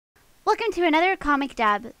Welcome to another comic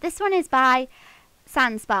dab. This one is by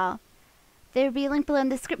Sanspar. There will be a link below in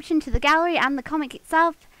the description to the gallery and the comic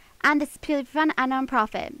itself, and this is purely for fun and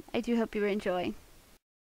non-profit. I do hope you enjoy.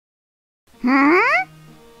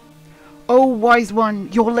 Oh, wise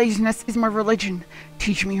one, your laziness is my religion.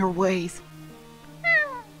 Teach me your ways.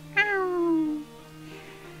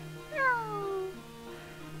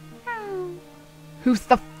 Who's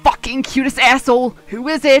the fucking cutest asshole? Who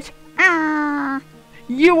is it?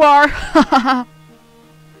 You are! Foul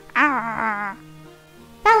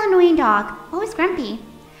annoying dog, always grumpy.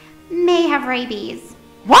 May have rabies.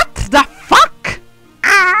 What the fuck?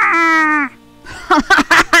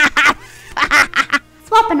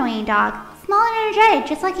 Swap annoying dog, small and energetic,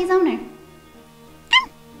 just like his owner.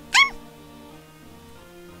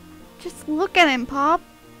 Just look at him, Pop.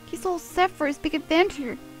 He's all set for his big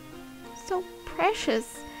adventure. So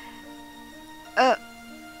precious.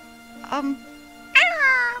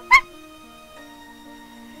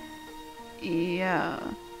 Yeah,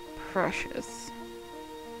 precious.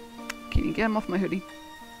 Can you get him off my hoodie?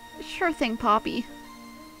 Sure thing, Poppy.